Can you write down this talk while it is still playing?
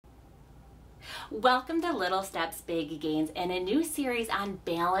Welcome to Little Steps, Big Gains and a new series on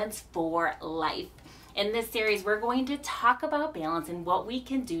balance for life. In this series, we're going to talk about balance and what we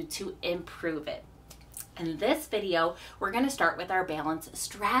can do to improve it. In this video, we're going to start with our balance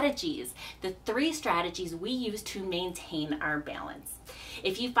strategies, the 3 strategies we use to maintain our balance.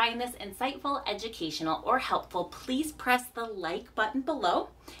 If you find this insightful, educational, or helpful, please press the like button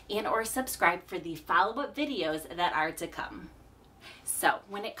below and/or subscribe for the follow-up videos that are to come. So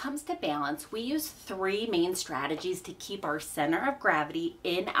when it comes to balance, we use 3 main strategies to keep our center of gravity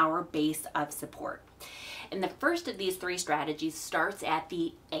in our base of support. And the first of these 3 strategies starts at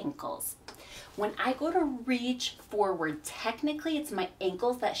the ankles. When I go to reach forward, technically it's my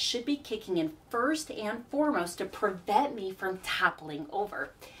ankles that should be kicking in first and foremost to prevent me from toppling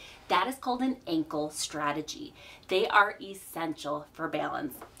over. That is called an ankle strategy. They are essential for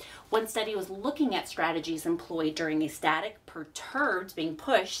balance. One study was looking at strategies employed during a static, perturbed, being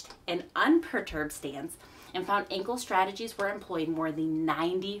pushed, and unperturbed stance and found ankle strategies were employed more than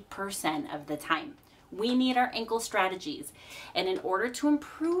 90% of the time. We need our ankle strategies, and in order to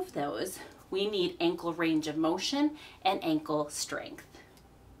improve those, we need ankle range of motion and ankle strength.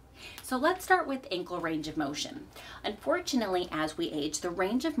 So let's start with ankle range of motion. Unfortunately, as we age, the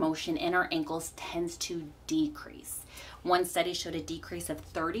range of motion in our ankles tends to decrease. One study showed a decrease of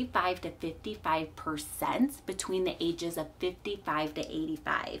 35 to 55% between the ages of 55 to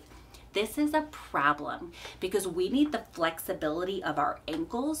 85. This is a problem because we need the flexibility of our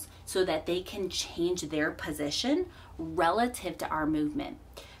ankles so that they can change their position relative to our movement.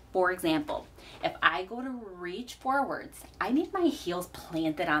 For example, if I go to reach forwards, I need my heels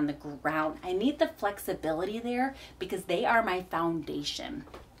planted on the ground. I need the flexibility there because they are my foundation.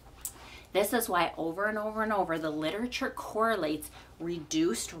 This is why over and over and over, the literature correlates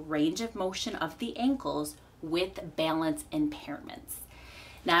reduced range of motion of the ankles with balance impairments.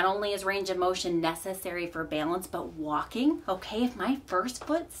 Not only is range of motion necessary for balance, but walking, okay, if my first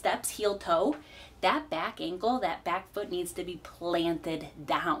foot steps heel toe, that back ankle, that back foot needs to be planted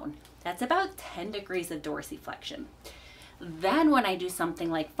down. That's about 10 degrees of dorsiflexion. Then when I do something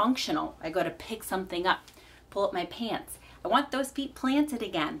like functional, I go to pick something up, pull up my pants. I want those feet planted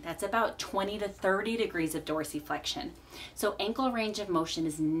again. That's about 20 to 30 degrees of dorsiflexion. So ankle range of motion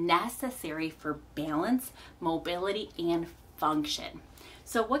is necessary for balance, mobility, and function.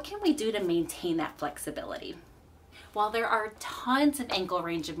 So what can we do to maintain that flexibility? While there are tons of ankle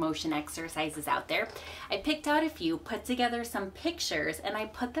range of motion exercises out there, I picked out a few, put together some pictures, and I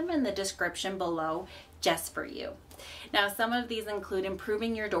put them in the description below just for you. Now, some of these include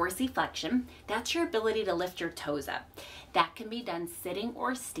improving your dorsiflexion. That's your ability to lift your toes up. That can be done sitting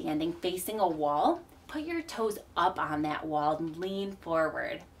or standing, facing a wall. Put your toes up on that wall and lean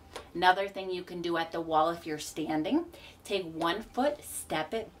forward. Another thing you can do at the wall if you're standing, take one foot,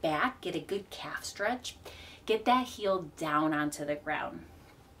 step it back, get a good calf stretch, get that heel down onto the ground.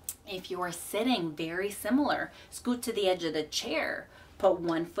 If you are sitting, very similar, scoot to the edge of the chair, put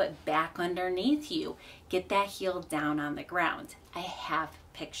one foot back underneath you, get that heel down on the ground. I have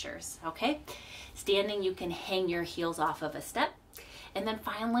pictures, okay? Standing, you can hang your heels off of a step. And then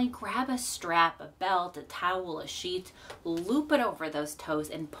finally, grab a strap, a belt, a towel, a sheet, loop it over those toes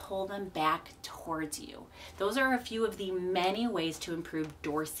and pull them back towards you. Those are a few of the many ways to improve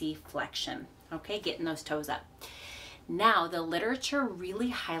dorsiflexion, okay, getting those toes up. Now, the literature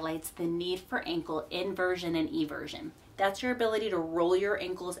really highlights the need for ankle inversion and eversion. That's your ability to roll your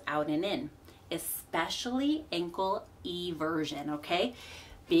ankles out and in, especially ankle eversion, okay?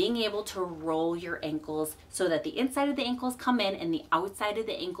 Being able to roll your ankles so that the inside of the ankles come in and the outside of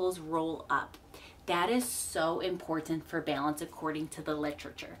the ankles roll up. That is so important for balance according to the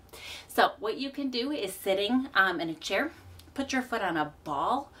literature. So what you can do is sitting in a chair, put your foot on a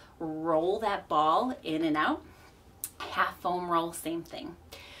ball, roll that ball in and out. Half foam roll, same thing.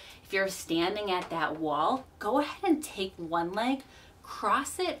 If you're standing at that wall, go ahead and take one leg,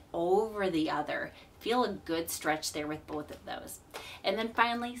 cross it over the other. Feel a good stretch there with both of those. And then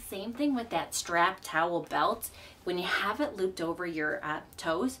finally, same thing with that strap, towel, belt. When you have it looped over your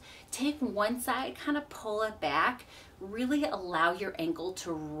toes, take one side, kind of pull it back, really allow your ankle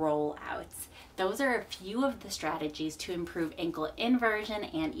to roll out. Those are a few of the strategies to improve ankle inversion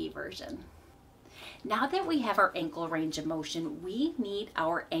and eversion. Now that we have our ankle range of motion, we need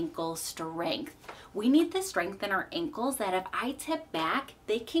our ankle strength. We need the strength in our ankles that if I tip back,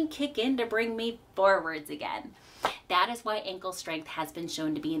 they can kick in to bring me forwards again. That is why ankle strength has been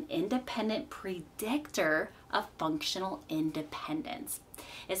shown to be an independent predictor of functional independence,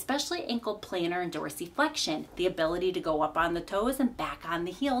 especially ankle plantar and dorsiflexion, the ability to go up on the toes and back on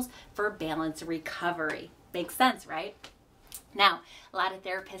the heels for balance recovery. Makes sense, right? Now, a lot of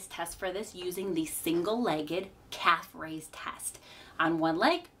therapists test for this using the single-legged calf raise test. On one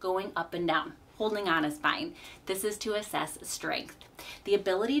leg, going up and down, holding on is fine. This is to assess strength. The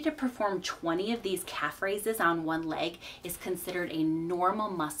ability to perform 20 of these calf raises on one leg is considered a normal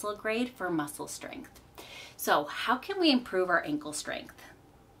muscle grade for muscle strength. So, how can we improve our ankle strength?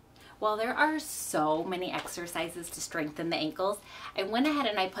 Well, there are so many exercises to strengthen the ankles. I went ahead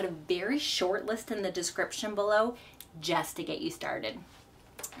and I put a very short list in the description below just to get you started.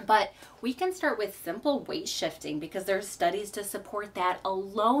 But we can start with simple weight shifting because there's studies to support that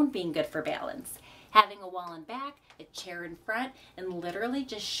alone being good for balance. Having a wall in back, a chair in front, and literally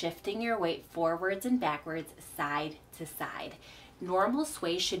just shifting your weight forwards and backwards, side to side. Normal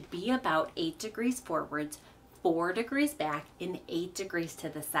sway should be about 8 degrees forwards, 4 degrees back, and 8 degrees to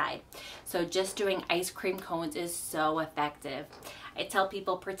the side. So just doing ice cream cones is so effective. I tell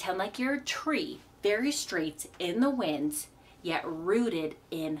people, pretend like you're a tree, very straight in the wind, yet rooted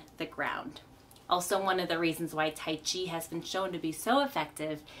in the ground. Also, one of the reasons why Tai-Chi has been shown to be so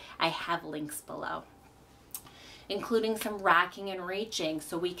effective, I have links below, including some rocking and reaching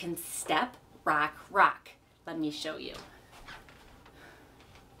so we can step, rock, rock. Let me show you.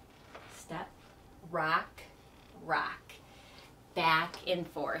 Step, rock, rock, back and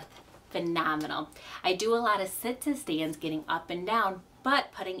forth. Phenomenal. I do a lot of sit to stands, getting up and down,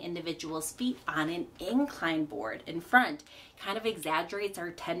 but putting individuals' feet on an incline board in front kind of exaggerates our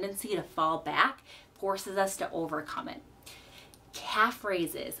tendency to fall back, forces us to overcome it. Calf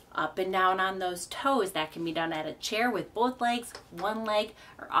raises, up and down on those toes, that can be done at a chair with both legs, one leg,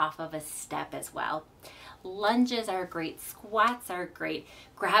 or off of a step as well. Lunges are great, squats are great.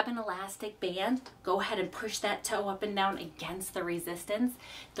 Grab an elastic band, go ahead and push that toe up and down against the resistance.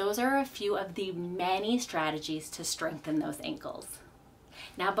 Those are a few of the many strategies to strengthen those ankles.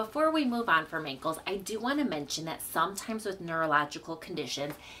 Now, before we move on from ankles, I do want to mention that sometimes with neurological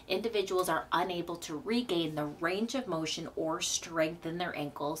conditions, individuals are unable to regain the range of motion or strength in their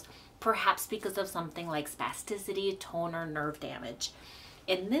ankles, perhaps because of something like spasticity, tone, or nerve damage.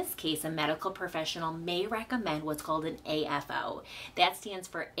 In this case, a medical professional may recommend what's called an AFO. That stands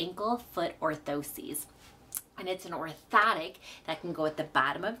for ankle foot orthoses. And it's an orthotic that can go at the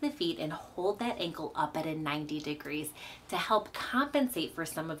bottom of the feet and hold that ankle up at a 90 degrees to help compensate for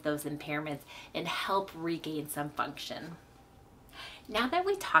some of those impairments and help regain some function. Now that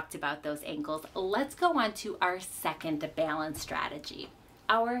we talked about those ankles, let's go on to our second balance strategy,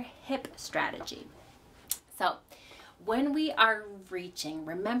 our hip strategy. So when we are reaching,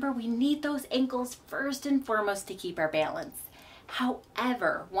 remember we need those ankles first and foremost to keep our balance.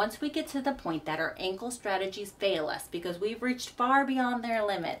 However, once we get to the point that our ankle strategies fail us because we've reached far beyond their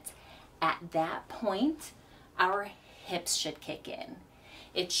limits, at that point, our hips should kick in.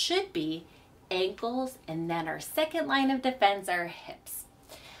 It should be ankles, and then our second line of defense are hips.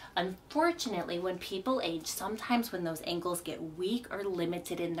 Unfortunately, when people age, sometimes when those ankles get weak or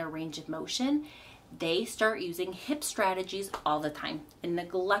limited in their range of motion, they start using hip strategies all the time and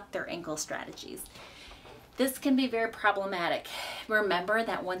neglect their ankle strategies. This can be very problematic. Remember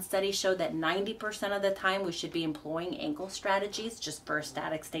that one study showed that 90% of the time we should be employing ankle strategies just for a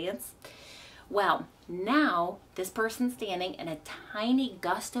static stance. Well, now this person's standing and a tiny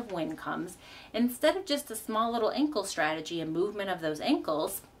gust of wind comes. Instead of just a small little ankle strategy and movement of those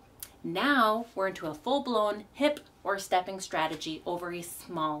ankles, now we're into a full-blown hip or stepping strategy over a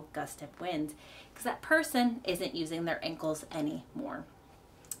small gust of wind because that person isn't using their ankles anymore.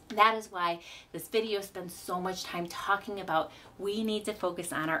 That is why this video spends so much time talking about we need to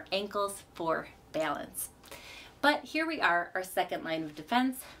focus on our ankles for balance. But here we are, our second line of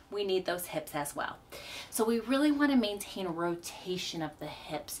defense. We need those hips as well. So we really want to maintain rotation of the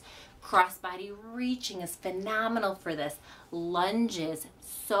hips. Crossbody reaching is phenomenal for this. Lunges,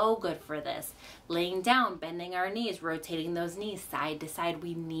 so good for this. Laying down, bending our knees, rotating those knees side to side.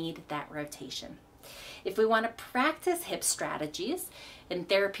 We need that rotation. If we want to practice hip strategies, in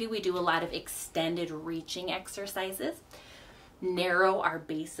therapy we do a lot of extended reaching exercises. Narrow our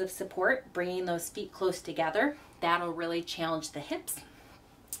base of support, bringing those feet close together. That'll really challenge the hips.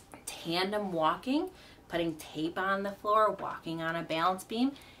 Tandem walking, putting tape on the floor, walking on a balance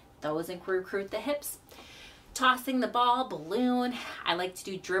beam. Those recruit the hips. Tossing the ball, balloon. I like to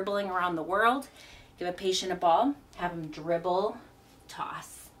do dribbling around the world. Give a patient a ball, have them dribble,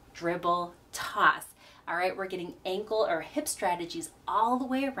 toss, dribble, toss. All right, we're getting ankle or hip strategies all the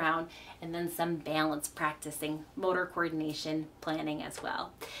way around, and then some balance practicing, motor coordination, planning as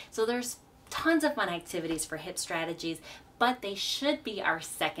well. So there's tons of fun activities for hip strategies, but they should be our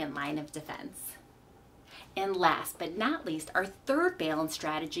second line of defense. And last but not least, our third balance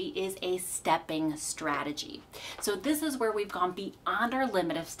strategy is a stepping strategy. So this is where we've gone beyond our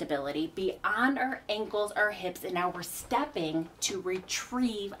limit of stability, beyond our ankles, our hips, and now we're stepping to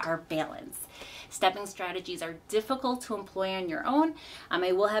retrieve our balance. Stepping strategies are difficult to employ on your own.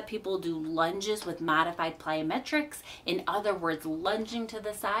 I will have people do lunges with modified plyometrics. In other words, lunging to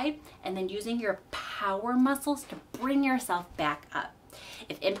the side and then using your power muscles to bring yourself back up.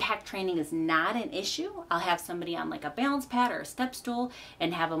 If impact training is not an issue, I'll have somebody on like a balance pad or a step stool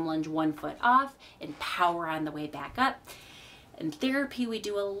and have them lunge 1 foot off and power on the way back up. In therapy, we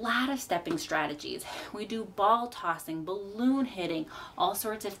do a lot of stepping strategies. We do ball tossing, balloon hitting, all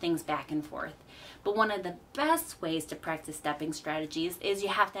sorts of things back and forth. But one of the best ways to practice stepping strategies is you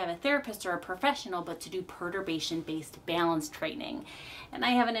have to have a therapist or a professional, but to do perturbation-based balance training. And I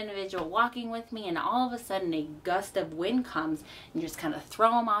have an individual walking with me and all of a sudden a gust of wind comes and you just kind of throw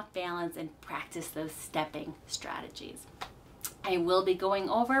them off balance and practice those stepping strategies. I will be going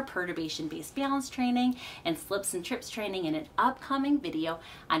over perturbation-based balance training and slips and trips training in an upcoming video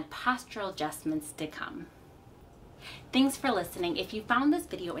on postural adjustments to come. Thanks for listening. If you found this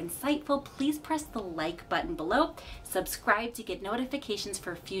video insightful, please press the like button below. Subscribe to get notifications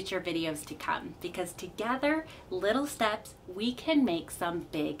for future videos to come, because together, little steps, we can make some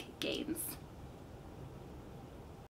big gains.